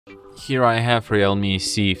Here I have Realme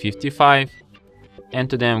C55, and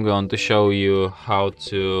today I'm going to show you how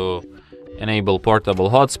to enable portable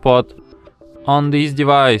hotspot on this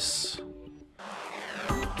device.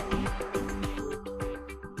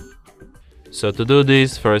 So to do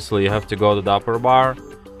this, firstly you have to go to the upper bar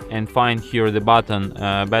and find here the button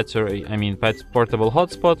portable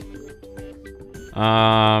hotspot.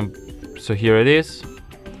 So here it is.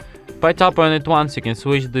 By tapping on it once, you can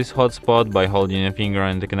switch this hotspot by holding your finger,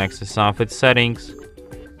 and you can access some of its settings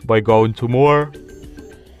by going to more.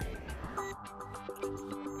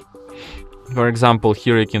 For example,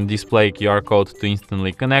 here you can display QR code to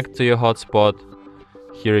instantly connect to your hotspot.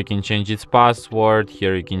 Here you can change its password.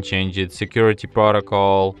 Here you can change its security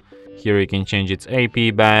protocol. Here you can change its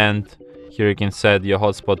AP band. Here you can set your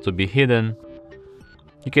hotspot to be hidden.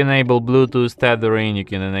 You can enable Bluetooth tethering. You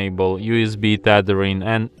can enable USB tethering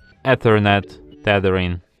and Ethernet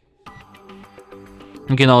tethering.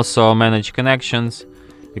 You can also manage connections.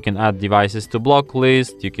 You can add devices to block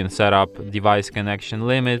list. You can set up device connection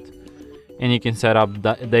limit, and you can set up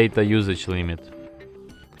data usage limit.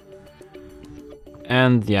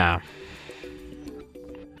 And yeah,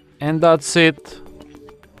 and that's it.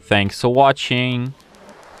 Thanks for watching.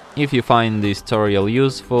 If you find this tutorial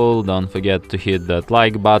useful, don't forget to hit that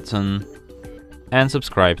like button and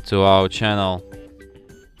subscribe to our channel.